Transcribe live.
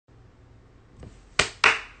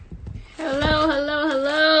Hello, hello,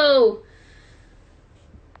 hello.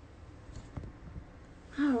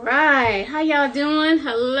 All right, how y'all doing?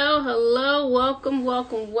 Hello, hello, welcome,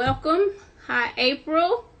 welcome, welcome. Hi,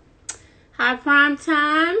 April. Hi, Prime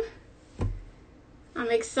Time.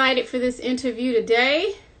 I'm excited for this interview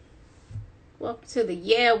today. Welcome to the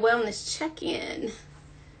Yeah Wellness Check-In.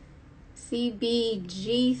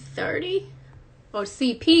 CBG 30 or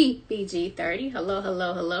CPBG 30. Hello,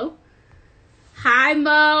 hello, hello. Hi,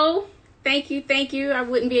 Mo. Thank you, thank you. I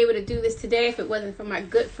wouldn't be able to do this today if it wasn't for my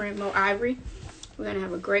good friend Mo Ivory. We're going to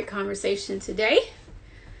have a great conversation today.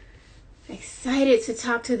 Excited to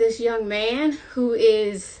talk to this young man who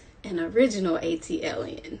is an original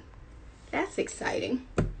ATLian. That's exciting.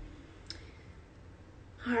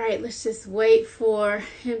 All right, let's just wait for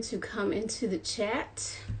him to come into the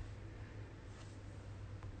chat.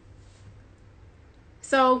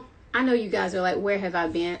 So, I know you guys are like, where have I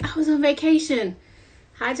been? I was on vacation.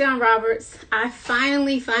 Hi, John Roberts. I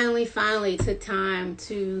finally took time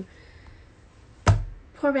to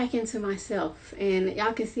pour back into myself. And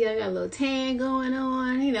y'all can see I got a little tan going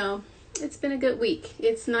on. You know, it's been a good week.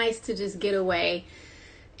 It's nice to just get away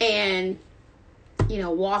and, you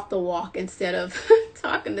know, walk the walk instead of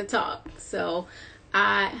talking the talk. So,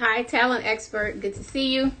 hi, talent expert. Good to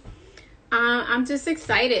see you. I'm just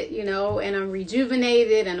excited, you know, and I'm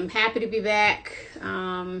rejuvenated and I'm happy to be back.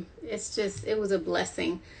 It was a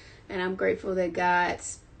blessing. And I'm grateful that God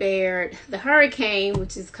spared the hurricane,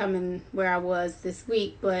 which is coming where I was this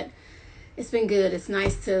week. But it's been good. It's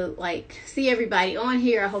nice to see everybody on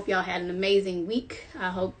here. I hope y'all had an amazing week.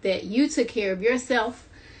 I hope that you took care of yourself.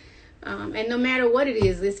 And no matter what it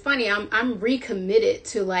is, it's funny. I'm recommitted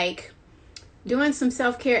to doing some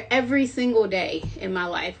self-care every single day in my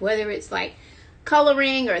life, whether it's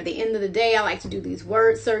coloring or at the end of the day, I like to do these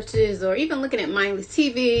word searches or even looking at mindless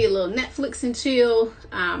TV, a little Netflix and chill.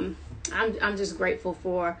 I'm just grateful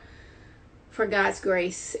for God's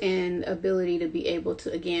grace and ability to be able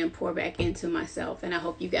to, again, pour back into myself. And I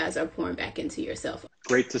hope you guys are pouring back into yourself.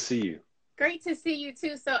 Great to see you. Great to see you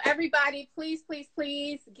too. So everybody, please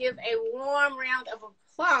give a warm round of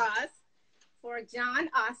applause for Jon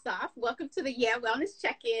Ossoff. Welcome to the Yeah Wellness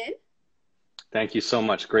Check-In. Thank you so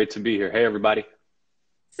much. Great to be here. Hey, everybody.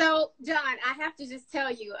 So, Jon, I have to just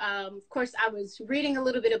tell you, of course, I was reading a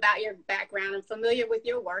little bit about your background. I'm familiar with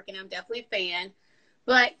your work, and I'm definitely a fan.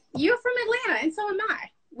 But you're from Atlanta, and so am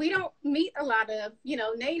I. We don't meet a lot of,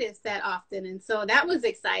 natives that often, and so that was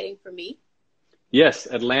exciting for me. Yes,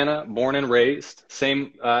 Atlanta, born and raised.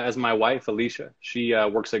 Same as my wife, Alicia. She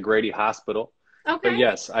works at Grady Hospital. Okay. But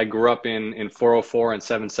yes, I grew up in 404 and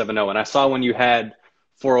 770. And I saw when you had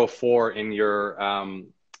 404 in your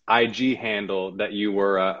IG handle that you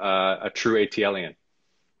were a true ATLian.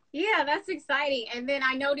 Yeah, that's exciting. And then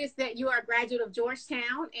I noticed that you are a graduate of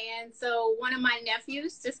Georgetown. And so one of my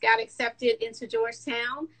nephews just got accepted into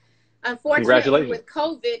Georgetown. Unfortunately, with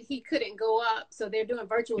COVID, he couldn't go up. So they're doing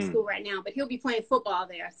virtual school right now, but he'll be playing football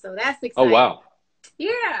there. So that's exciting. Oh, wow.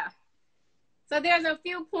 Yeah. So there's a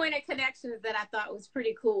few pointed connections that I thought was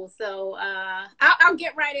pretty cool. So I'll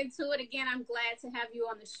get right into it. Again, I'm glad to have you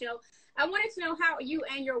on the show. I wanted to know how you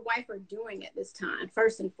and your wife are doing at this time,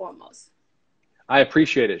 first and foremost. I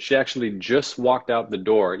appreciate it. She actually just walked out the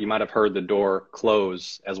door. You might have heard the door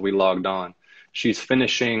close as we logged on. She's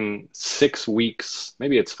finishing 6 weeks,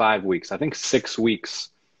 maybe it's 5 weeks, I think 6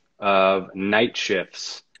 weeks of night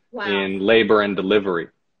shifts in labor and delivery,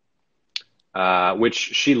 which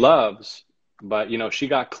she loves. But, she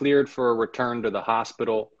got cleared for a return to the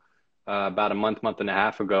hospital about a month and a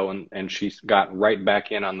half ago, and she got right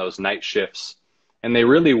back in on those night shifts. And they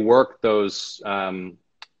really work those,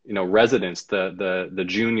 residents, the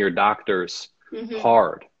junior doctors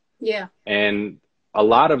hard. Yeah. And a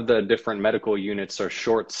lot of the different medical units are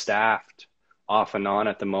short-staffed off and on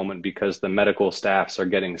at the moment because the medical staffs are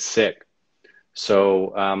getting sick.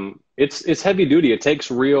 So it's heavy duty. It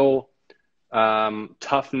takes real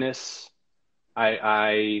toughness.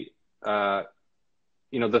 The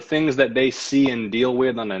things that they see and deal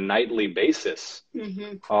with on a nightly basis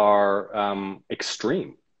are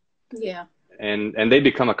extreme. Yeah. And they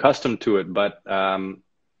become accustomed to it, but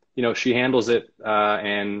she handles it,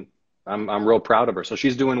 and I'm real proud of her. So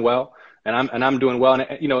she's doing well, and I'm doing well. And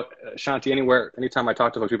Shanti, anytime I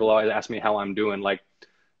talk to folks, people always ask me how I'm doing. Like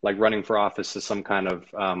running for office is some kind of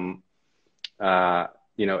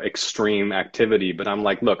extreme activity, but I'm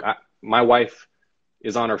like, look, my wife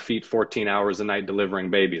is on her feet 14 hours a night delivering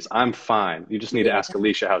babies. I'm fine. You just need to ask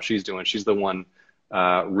Alicia how she's doing. She's the one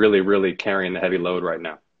really carrying the heavy load right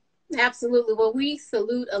now. Absolutely. Well, we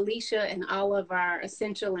salute Alicia and all of our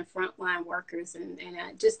essential and frontline workers, and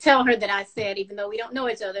just tell her that I said, even though we don't know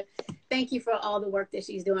each other, thank you for all the work that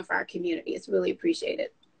she's doing for our community. It's really appreciated.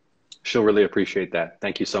 She'll really appreciate that.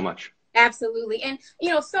 Thank you so much. Absolutely. And,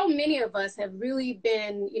 so many of us have really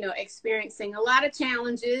been, experiencing a lot of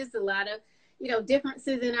challenges, a lot of,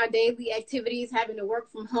 differences in our daily activities, having to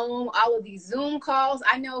work from home, all of these Zoom calls.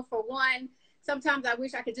 I know for one, sometimes I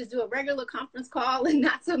wish I could just do a regular conference call and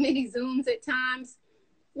not so many Zooms at times.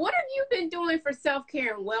 What have you been doing for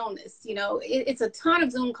self-care and wellness? It's a ton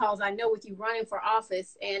of Zoom calls, I know, with you running for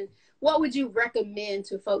office. And what would you recommend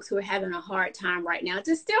to folks who are having a hard time right now?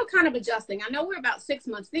 Just still kind of adjusting. I know we're about 6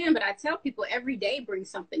 months in, but I tell people every day brings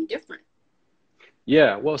something different.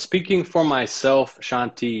 Yeah, well, speaking for myself,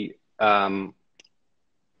 Shanti,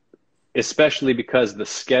 especially because the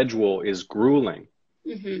schedule is grueling,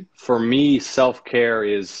 for me, self-care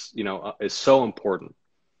is so important.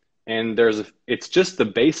 And it's just the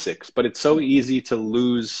basics, but it's so easy to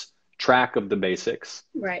lose track of the basics.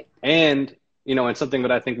 Right. And, and something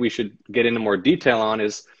that I think we should get into more detail on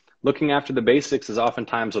is looking after the basics is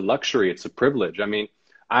oftentimes a luxury. It's a privilege. I mean,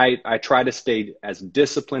 I try to stay as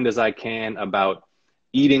disciplined as I can about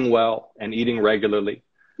eating well and eating regularly,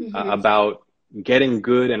 about getting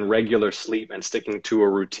good and regular sleep and sticking to a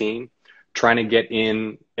routine, trying to get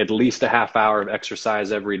in at least a half hour of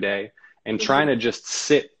exercise every day, and trying to just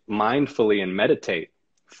sit mindfully and meditate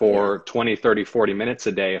for 20, 30, 40 minutes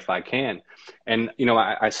a day if I can. And,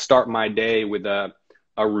 I start my day with a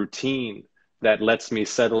routine that lets me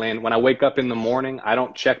settle in. When I wake up in the morning, I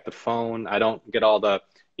don't check the phone. I don't get all the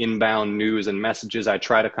inbound news and messages. I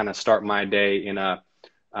try to kind of start my day in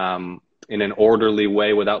an orderly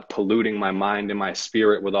way without polluting my mind and my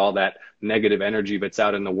spirit with all that negative energy that's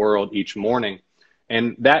out in the world each morning.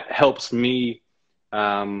 And that helps me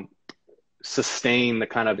sustain the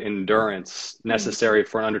kind of endurance necessary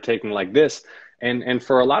for an undertaking like this. And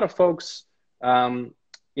for a lot of folks,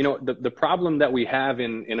 the problem that we have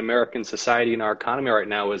in American society and our economy right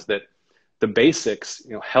now is that the basics,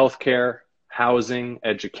 healthcare, housing,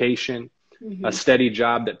 education, a steady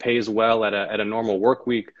job that pays well at a normal work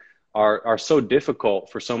week are so difficult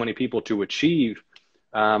for so many people to achieve.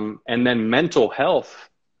 And then mental health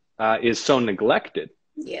is so neglected.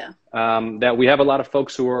 Yeah. That we have a lot of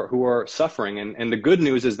folks who are suffering. And the good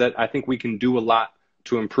news is that I think we can do a lot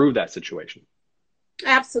to improve that situation.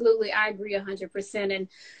 Absolutely. I agree 100%. And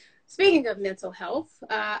speaking of mental health,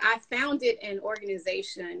 I founded an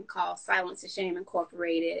organization called Silence the Shame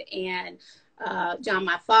Incorporated. And John,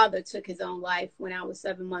 my father, took his own life when I was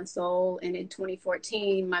 7 months old. And in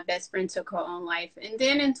 2014, my best friend took her own life. And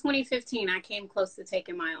then in 2015, I came close to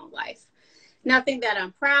taking my own life. Nothing that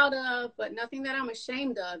I'm proud of, but nothing that I'm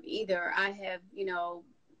ashamed of either. I have,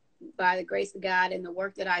 by the grace of God and the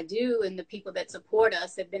work that I do and the people that support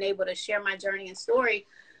us, have been able to share my journey and story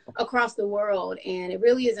across the world. And it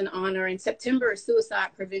really is an honor. In September is Suicide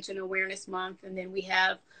Prevention Awareness Month. And then we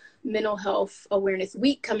have Mental Health Awareness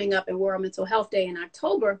Week coming up and World Mental Health Day in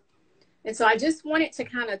October. And so I just wanted to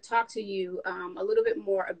kind of talk to you a little bit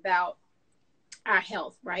more about our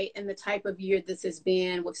health, right? And the type of year this has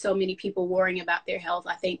been, with so many people worrying about their health,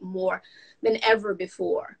 I think more than ever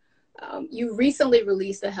before. You recently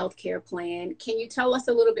released a healthcare plan. Can you tell us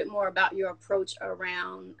a little bit more about your approach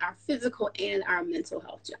around our physical and our mental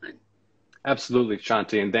health, Jon? Absolutely,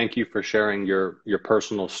 Shanti, and thank you for sharing your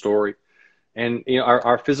personal story. And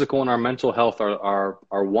our physical and our mental health are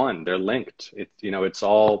one. They're linked. It's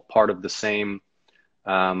all part of the same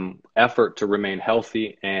effort to remain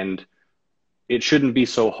healthy, and it shouldn't be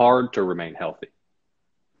so hard to remain healthy.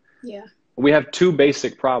 Yeah. We have two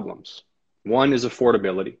basic problems. One is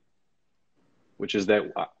affordability, which is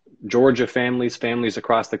that Georgia families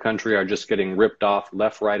across the country are just getting ripped off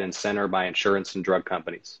left, right, and center by insurance and drug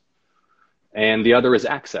companies. And the other is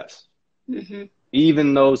access.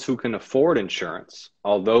 Even those who can afford insurance,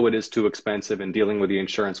 although it is too expensive and dealing with the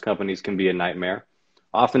insurance companies can be a nightmare,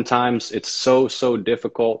 oftentimes it's so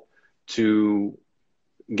difficult to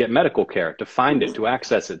get medical care, to find it, to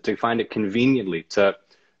access it, to find it conveniently, to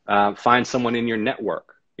find someone in your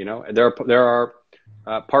network. There are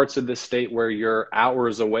parts of this state where you're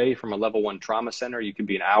hours away from a level 1 trauma center. You can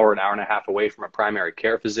be an hour and a half away from a primary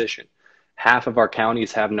care physician. Half of our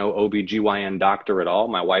counties have no OBGYN doctor at all.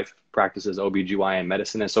 My wife practices OBGYN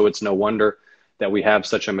medicine, and so it's no wonder that we have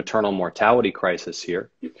such a maternal mortality crisis here.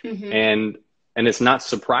 And it's not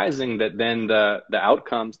surprising that then the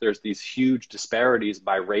outcomes, there's these huge disparities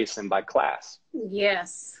by race and by class.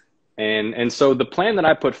 Yes. And so the plan that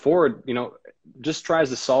I put forward, just tries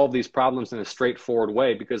to solve these problems in a straightforward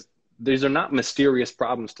way, because these are not mysterious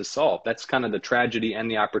problems to solve. That's kind of the tragedy and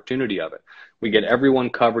the opportunity of it. We get everyone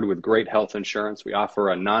covered with great health insurance. We offer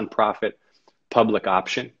a nonprofit public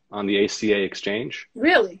option on the ACA exchange.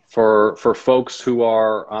 Really? For folks who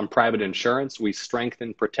are on private insurance, we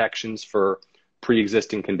strengthen protections for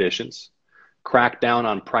pre-existing conditions, crack down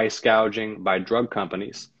on price gouging by drug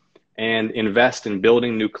companies, and invest in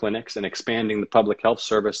building new clinics and expanding the public health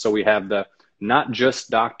service so we have the not just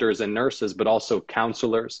doctors and nurses, but also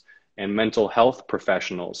counselors and mental health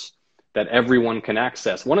professionals that everyone can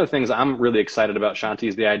access. One of the things I'm really excited about, Shanti,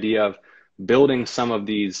 is the idea of building some of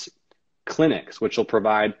these clinics, which will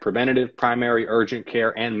provide preventative, primary, urgent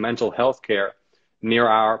care, and mental health care near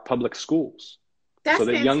our public schools. That's so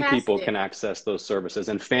that fantastic. Young people can access those services,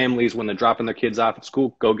 and families, when they're dropping their kids off at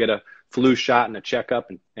school, go get a flu shot and a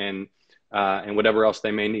checkup and whatever else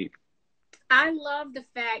they may need. I love the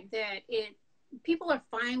fact that people are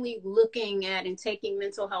finally looking at and taking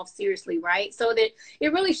mental health seriously, right? So that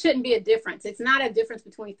it really shouldn't be a difference. It's not a difference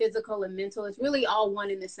between physical and mental. It's really all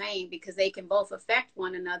one and the same because they can both affect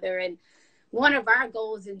one another. And one of our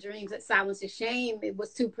goals and dreams at Silence the Shame, it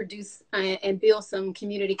was to produce and build some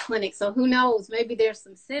community clinics. So who knows, maybe there's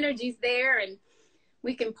some synergies there and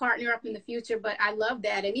we can partner up in the future. But I love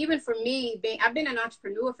that. And even for me, I've been an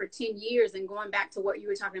entrepreneur for 10 years and going back to what you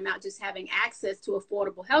were talking about, just having access to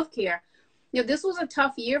affordable healthcare. This was a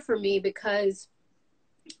tough year for me because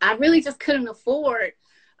I really just couldn't afford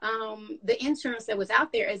the insurance that was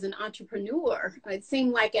out there as an entrepreneur. It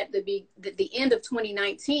seemed like at the end of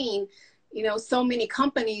 2019, so many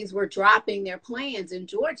companies were dropping their plans in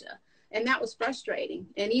Georgia, and that was frustrating.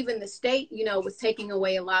 And even the state, was taking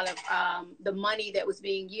away a lot of the money that was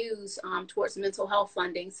being used towards mental health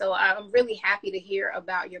funding. So I'm really happy to hear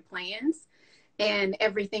about your plans and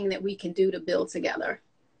everything that we can do to build together.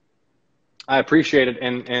 I appreciate it.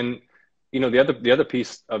 And the other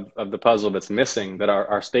piece of the puzzle that's missing, that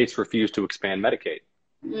our states refuse to expand Medicaid.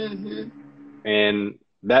 Mm-hmm. And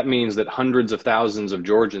that means that hundreds of thousands of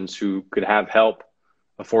Georgians who could have help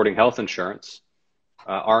affording health insurance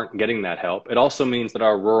aren't getting that help. It also means that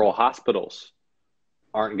our rural hospitals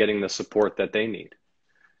aren't getting the support that they need.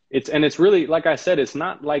 It's really, like I said, it's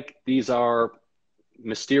not like these are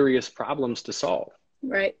mysterious problems to solve.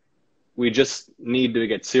 Right. We just need to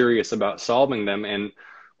get serious about solving them. And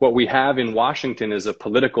what we have in Washington is a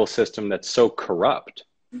political system that's so corrupt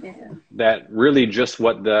that really just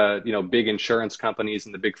what the big insurance companies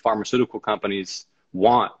and the big pharmaceutical companies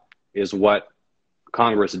want is what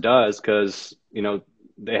Congress does, because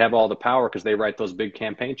they have all the power because they write those big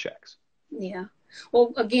campaign checks. Yeah.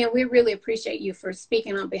 Well, again, we really appreciate you for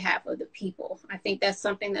speaking on behalf of the people. I think that's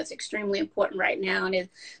something that's extremely important right now, and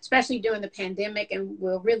especially during the pandemic. And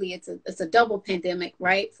really, it's a double pandemic,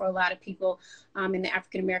 right, for a lot of people in the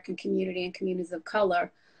African American community and communities of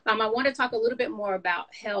color. I want to talk a little bit more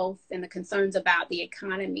about health and the concerns about the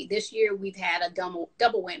economy. This year, we've had a double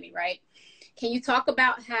whammy, right? Can you talk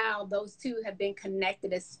about how those two have been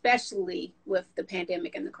connected, especially with the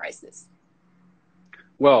pandemic and the crisis?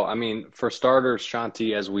 Well, I mean, for starters,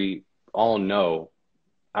 Shanti, as we all know,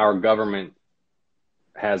 our government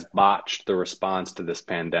has botched the response to this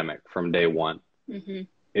pandemic from day one. Mm-hmm.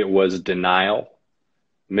 It was denial,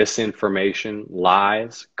 misinformation,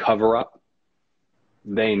 lies, cover up.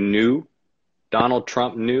 They knew, Donald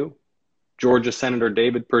Trump knew, Georgia Senator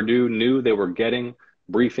David Perdue knew they were getting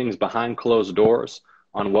briefings behind closed doors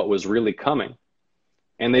on what was really coming,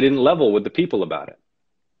 and they didn't level with the people about it.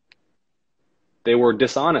 They were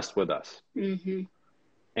dishonest with us. Mm-hmm.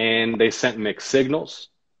 And they sent mixed signals.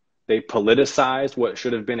 They politicized what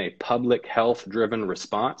should have been a public health driven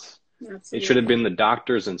response. Absolutely. It should have been the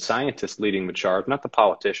doctors and scientists leading the charge, not the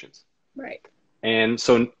politicians. Right. And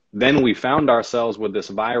so then we found ourselves with this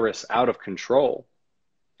virus out of control,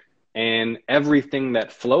 and everything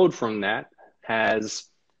that flowed from that has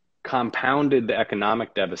compounded the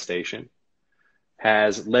economic devastation,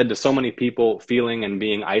 has led to so many people feeling and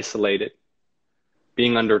being isolated,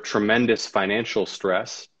 being under tremendous financial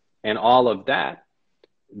stress, and all of that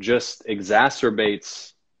just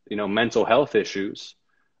exacerbates, mental health issues,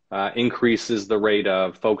 increases the rate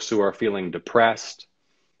of folks who are feeling depressed.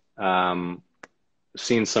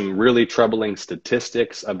 Seen some really troubling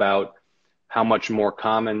statistics about how much more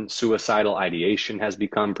common suicidal ideation has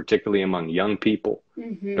become, particularly among young people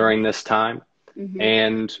during this time. Mm-hmm.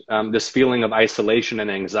 And this feeling of isolation and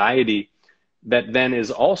anxiety that then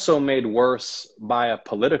is also made worse by a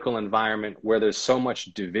political environment where there's so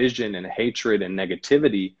much division and hatred and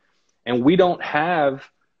negativity. And we don't have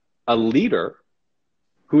a leader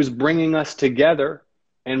who's bringing us together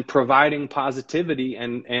and providing positivity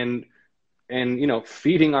and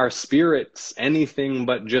feeding our spirits anything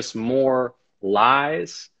but just more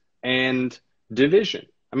lies and division.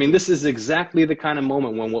 I mean, this is exactly the kind of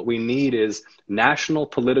moment when what we need is national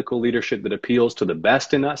political leadership that appeals to the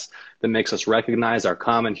best in us, that makes us recognize our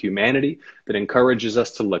common humanity, that encourages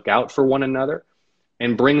us to look out for one another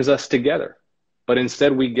and brings us together. But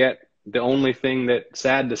instead we get the only thing that,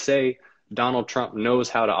 sad to say, Donald Trump knows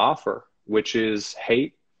how to offer, which is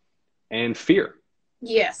hate and fear.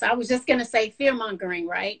 Yes, I was just going to say fear mongering,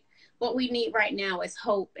 right? What we need right now is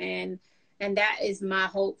hope. And that is my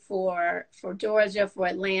hope for Georgia, for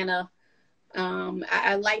Atlanta.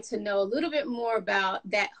 I'd like to know a little bit more about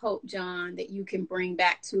that hope, Jon, that you can bring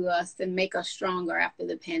back to us and make us stronger after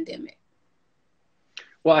the pandemic.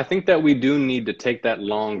 Well, I think that we do need to take that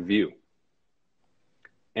long view.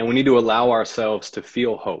 And we need to allow ourselves to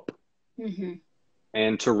feel hope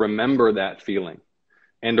and to remember that feeling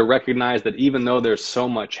and to recognize that even though there's so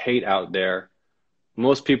much hate out there,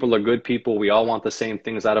 most people are good people. We all want the same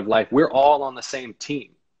things out of life. We're all on the same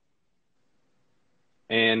team.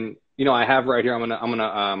 And, you know, I have right here, I'm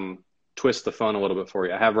gonna twist the phone a little bit for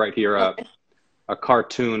you. I have right here a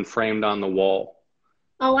cartoon framed on the wall.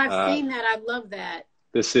 Oh, I've seen that. I love that.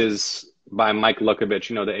 This is by Mike Lukovich,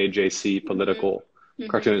 you know, the AJC political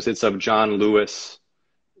cartoonist. It's of John Lewis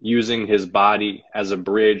using his body as a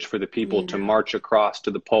bridge for the people to march across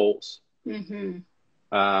to the polls. You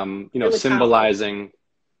know, symbolizing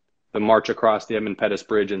the march across the Edmund Pettus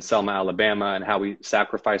Bridge in Selma, Alabama, and how we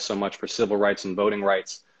sacrifice so much for civil rights and voting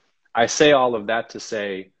rights. I say all of that to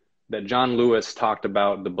say that John Lewis talked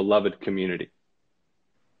about the beloved community.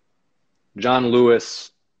 John Lewis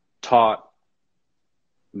taught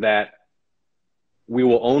that we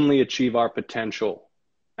will only achieve our potential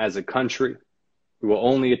as a country, we will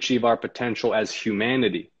only achieve our potential as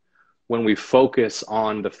humanity when we focus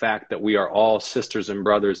on the fact that we are all sisters and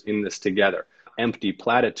brothers in this together. Empty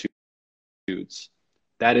platitudes.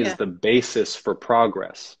 That is the basis for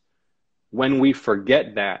progress. When we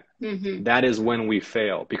forget that, that is when we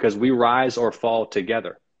fail, because we rise or fall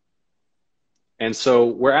together. And so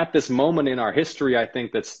we're at this moment in our history, I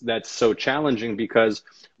think, that's so challenging because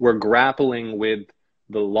we're grappling with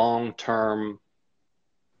the long-term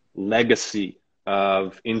legacy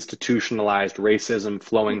of institutionalized racism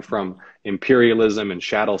flowing from imperialism and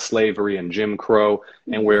chattel slavery and Jim Crow.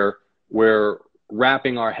 And we're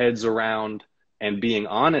wrapping our heads around and being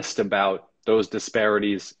honest about those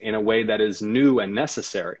disparities in a way that is new and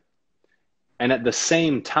necessary. And at the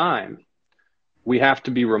same time, we have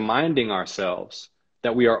to be reminding ourselves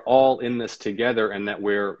that we are all in this together and that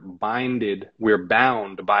we're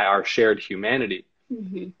bound by our shared humanity.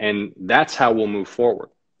 And that's how we'll move forward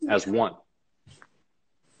as one.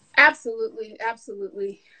 Absolutely.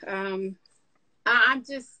 Absolutely. I'm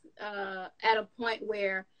just at a point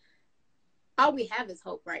where all we have is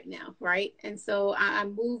hope right now, right? And so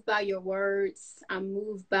I'm moved by your words. I'm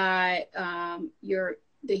moved by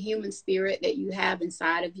the human spirit that you have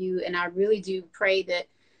inside of you. And I really do pray that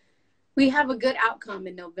we have a good outcome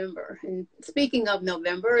in November. And speaking of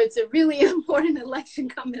November, it's a really important election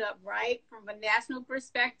coming up, right? From a national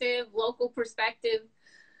perspective, local perspective.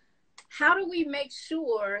 How do we make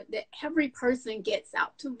sure that every person gets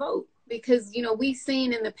out to vote? Because, you know, we've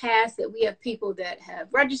seen in the past that we have people that have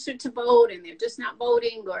registered to vote and they're just not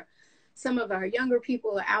voting, or some of our younger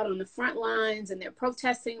people are out on the front lines and they're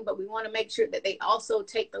protesting, but we want to make sure that they also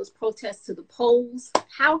take those protests to the polls.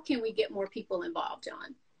 How can we get more people involved,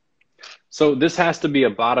 Jon? So this has to be a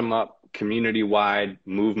bottom-up, community-wide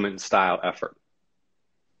movement-style effort.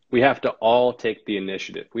 We have to all take the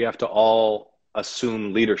initiative. We have to all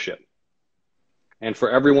assume leadership. And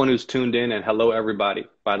for everyone who's tuned in, and hello, everybody.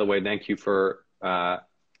 By the way, thank you for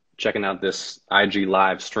checking out this IG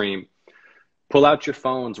live stream. Pull out your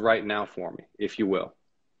phones right now for me, if you will.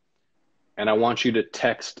 And I want you to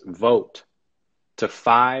text VOTE to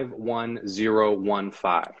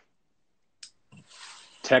 51015.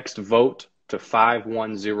 Text VOTE to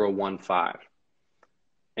 51015.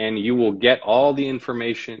 And you will get all the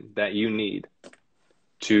information that you need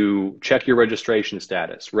to check your registration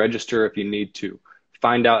status, register if you need to,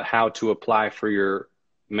 find out how to apply for your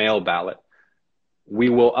mail ballot. We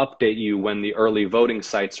will update you when the early voting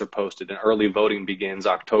sites are posted, and early voting begins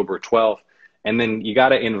October 12th. And then you got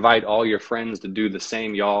to invite all your friends to do the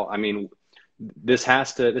same, y'all. I mean, this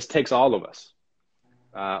takes all of us.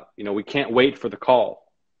 You know, we can't wait for the call.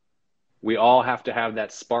 We all have to have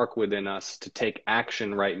that spark within us to take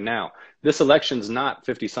action right now. This election's not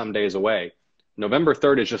 50 some days away. November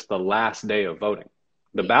 3rd is just the last day of voting.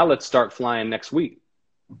 The ballots start flying next week.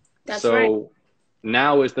 That's right. So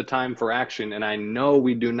now is the time for action. And I know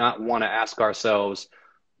we do not want to ask ourselves,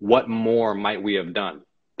 what more might we have done?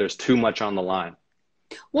 There's too much on the line.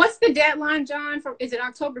 What's the deadline, Jon? Is it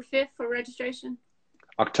October 5th for registration?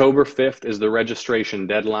 October 5th is the registration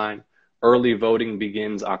deadline. Early voting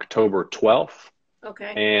begins October 12th.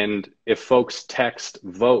 Okay. And if folks text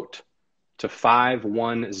vote to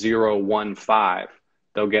 51015,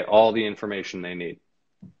 they'll get all the information they need.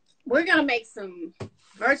 We're going to make some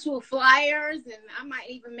virtual flyers, and I might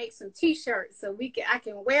even make some t-shirts so I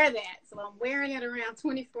can wear that. So I'm wearing it around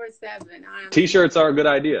 24/7. T-shirts are a good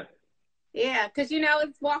idea. Yeah, because,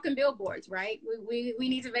 it's walking billboards, right? We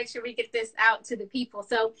need to make sure we get this out to the people.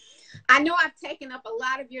 So I know I've taken up a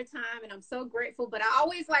lot of your time, and I'm so grateful, but I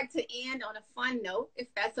always like to end on a fun note, if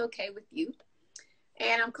that's okay with you.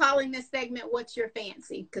 And I'm calling this segment, What's Your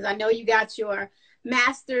Fancy? Because I know you got your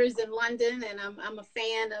master's in London, and I'm a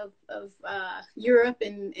fan of Europe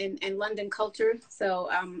and London culture. So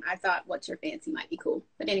I thought What's Your Fancy might be cool.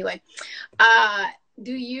 But anyway,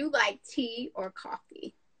 do you like tea or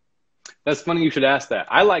coffee? That's funny you should ask that.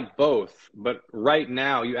 I like both, but right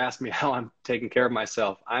now you asked me how I'm taking care of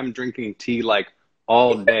myself. I'm drinking tea like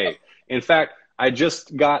all day. In fact, I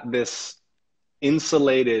just got this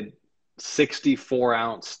insulated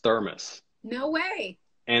 64-ounce thermos. No way.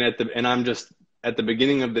 And I'm just at the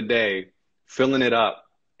beginning of the day filling it up,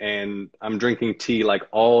 and I'm drinking tea like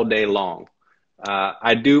all day long.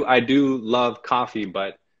 I do love coffee,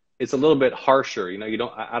 but it's a little bit harsher.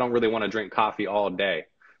 I don't really want to drink coffee all day.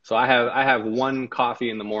 So I have one coffee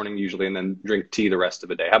in the morning usually, and then drink tea the rest of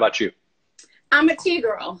the day. How about you? I'm a tea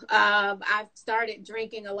girl. I've started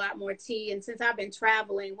drinking a lot more tea. And since I've been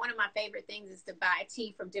traveling, one of my favorite things is to buy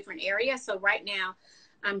tea from different areas. So right now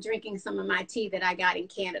I'm drinking some of my tea that I got in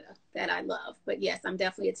Canada that I love. But yes, I'm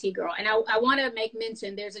definitely a tea girl. And I want to make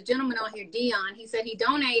mention, there's a gentleman on here, Dion. He said he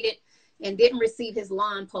donated and didn't receive his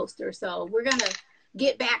lawn poster. So we're going to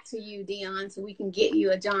get back to you, Dion, so we can get you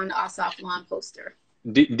a Jon Ossoff lawn poster.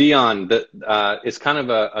 Dion, it's kind of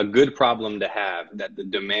a good problem to have, that the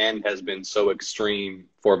demand has been so extreme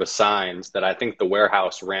for the signs that I think the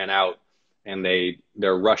warehouse ran out, and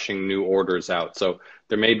they're rushing new orders out. So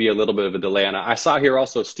there may be a little bit of a delay. And I saw here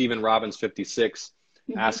also Stephen Robbins 56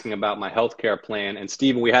 asking about my healthcare plan. And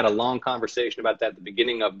Stephen, we had a long conversation about that at the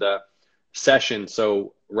beginning of the session.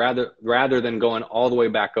 So rather than going all the way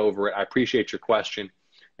back over it, I appreciate your question.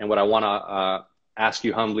 And what I want to ask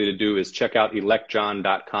you humbly to do is check out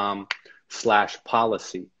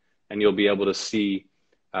electjon.com/policy, and you'll be able to see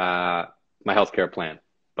my healthcare plan.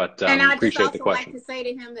 But and I appreciate just the also question. like to say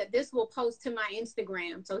to him that this will post to my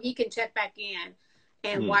Instagram, so he can check back in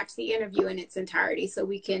and watch the interview in its entirety, so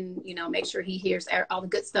we can, make sure he hears all the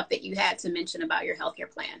good stuff that you had to mention about your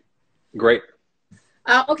healthcare plan. Great.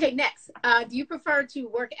 Okay, next. Do you prefer to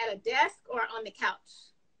work at a desk or on the couch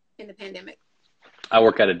in the pandemic? I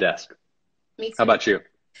work at a desk. Me too. How about you?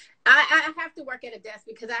 I have to work at a desk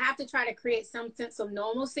because I have to try to create some sense of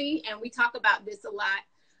normalcy. And we talk about this a lot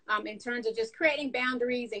in terms of just creating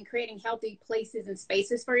boundaries and creating healthy places and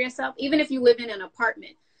spaces for yourself. Even if you live in an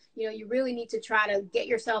apartment, you really need to try to get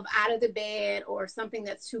yourself out of the bed or something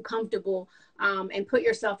that's too comfortable and put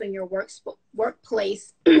yourself in your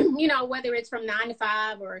workplace, whether it's from 9 to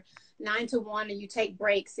 5 or 9 to 1 and you take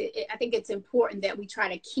breaks. I think it's important that we try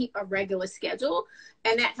to keep a regular schedule,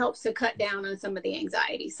 and that helps to cut down on some of the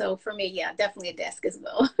anxiety. So for me, yeah, definitely a desk as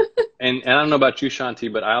well. And I don't know about you,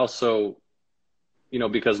 Shanti, but I also,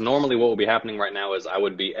 because normally what will be happening right now is I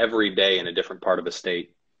would be every day in a different part of the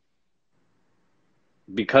state.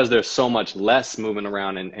 Because there's so much less moving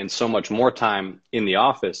around and so much more time in the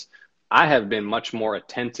office, I have been much more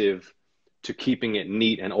attentive to keeping it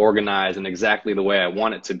neat and organized and exactly the way I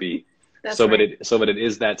want it to be. So that it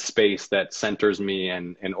is that space that centers me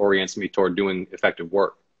and orients me toward doing effective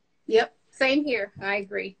work. Yep. Same here. I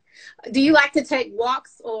agree. Do you like to take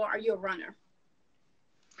walks, or are you a runner?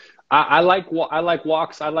 I like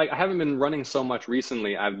walks. I haven't been running so much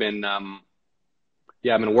recently. I've been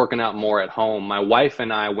working out more at home. My wife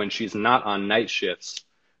and I, when she's not on night shifts,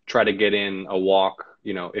 try to get in a walk,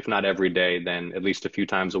 if not every day, then at least a few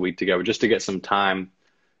times a week together, just to get some time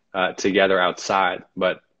together outside.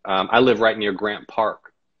 But I live right near Grant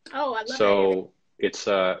Park. Oh, I love that. So it's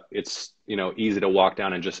easy to walk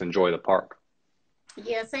down and just enjoy the park.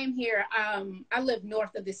 Yeah, same here. I live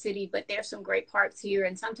north of the city, but there's some great parks here.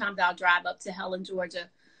 And sometimes I'll drive up to Helen, Georgia,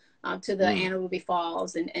 to the Anna Ruby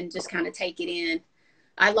Falls and just kind of take it in.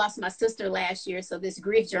 I lost my sister last year, so this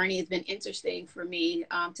grief journey has been interesting for me,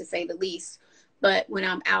 to say the least. But when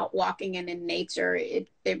I'm out walking and in nature, it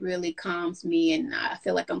really calms me, and I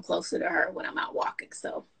feel like I'm closer to her when I'm out walking.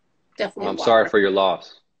 So definitely. Well, I'm sorry for your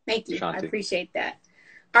loss. Thank you. Shanti. I appreciate that.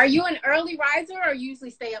 Are you an early riser or usually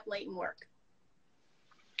stay up late and work?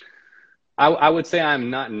 I would say I'm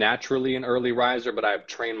not naturally an early riser, but I've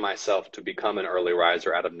trained myself to become an early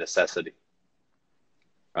riser out of necessity.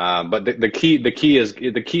 But the key is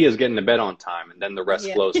getting to bed on time, and then the rest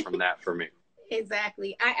Yeah, flows from that for me.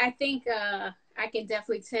 exactly. I think I can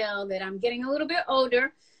definitely tell that I'm getting a little bit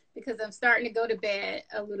older because I'm starting to go to bed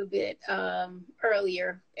a little bit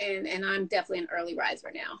earlier, and I'm definitely an early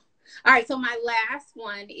riser now. All right, so my last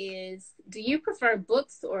one is, do you prefer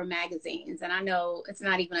books or magazines? And I know it's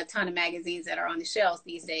not even a ton of magazines that are on the shelves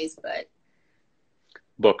these days, but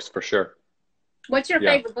Books for sure. what's your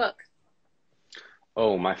Yeah. favorite book?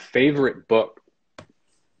 Oh, my favorite book.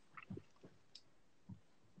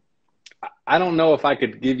 I don't know if I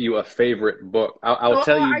could give you a favorite book. I'll Or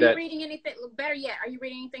tell you are you that. reading anything? Better yet, are you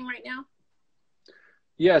reading anything right now?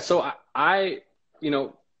 Yeah. So you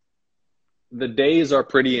know, the days are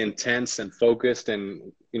pretty intense and focused,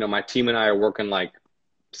 and my team and I are working like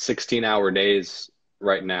 16-hour days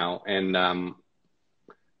right now, and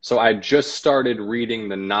so I just started reading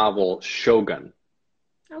the novel Shogun,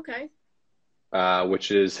 Okay.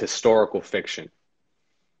 which is historical fiction,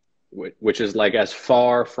 which is like as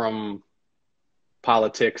far from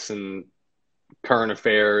politics and current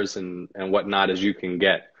affairs and whatnot as you can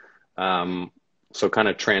get. Um, so kind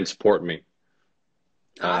of transport me.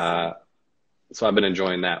 Uh, Awesome. so I've been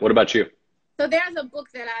enjoying that. What about you? So there's a book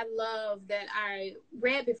that I love that I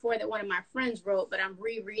read before that one of my friends wrote, but I'm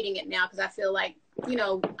rereading it now because I feel like,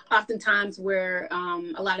 oftentimes where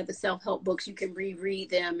a lot of the self-help books, you can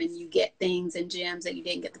reread them and you get things and gems that you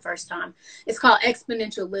didn't get the first time. It's called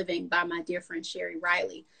Exponential Living by my dear friend Sherry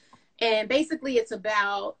Riley. And basically it's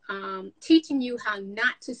about teaching you how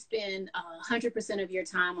not to spend 100% of your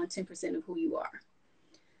time on 10% of who you are.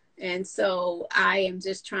 And so I am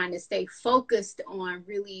just trying to stay focused on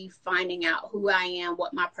really finding out who I am,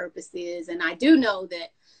 what my purpose is. And I do know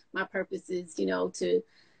that my purpose is, to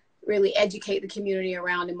really educate the community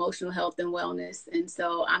around emotional health and wellness. And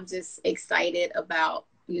so I'm just excited about,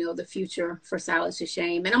 the future for Silence to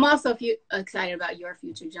Shame. And I'm also excited about your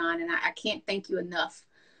future, John. And I can't thank you enough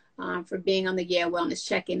for being on the Yeah Wellness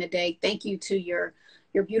Check-in today. Thank you to your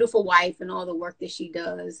beautiful wife and all the work that she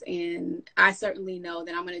does. And I certainly know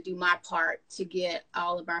that I'm going to do my part to get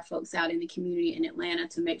all of our folks out in the community in Atlanta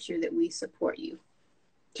to make sure that we support you.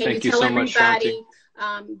 Can you Thank you tell so much, Shanti.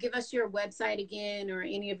 everybody, give us your website again or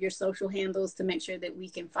any of your social handles to make sure that we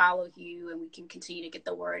can follow you and we can continue to get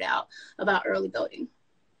the word out about early voting?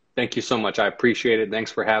 Thank you so much. I appreciate it.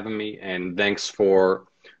 Thanks for having me, and thanks for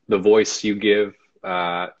the voice you give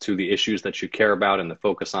to the issues that you care about and the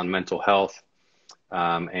focus on mental health.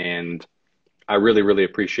 And I really, really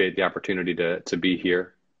appreciate the opportunity to be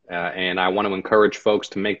here. And I want to encourage folks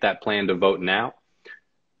to make that plan to vote now.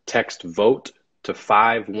 Text VOTE to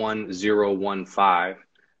 51015,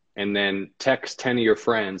 and then text 10 of your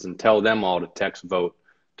friends and tell them all to text VOTE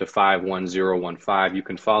to 51015. You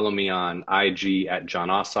can follow me on IG at Jon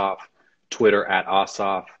Ossoff, Twitter at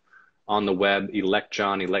Ossoff, on the web,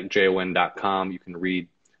 electjon.com. You can read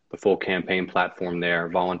the full campaign platform there,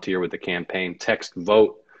 volunteer with the campaign. Text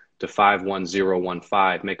VOTE to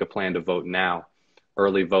 51015. Make a plan to vote now.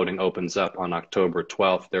 Early voting opens up on October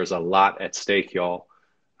 12th. There's a lot at stake, y'all.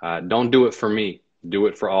 Don't do it for me. Do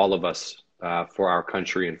it for all of us, for our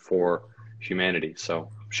country and for humanity. So,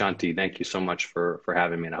 Shanti, thank you so much for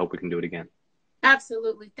having me, and I hope we can do it again.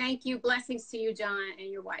 Absolutely. Thank you. Blessings to you, John, and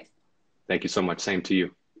your wife. Thank you so much. Same to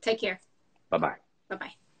you. Take care. Bye-bye.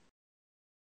 Bye-bye.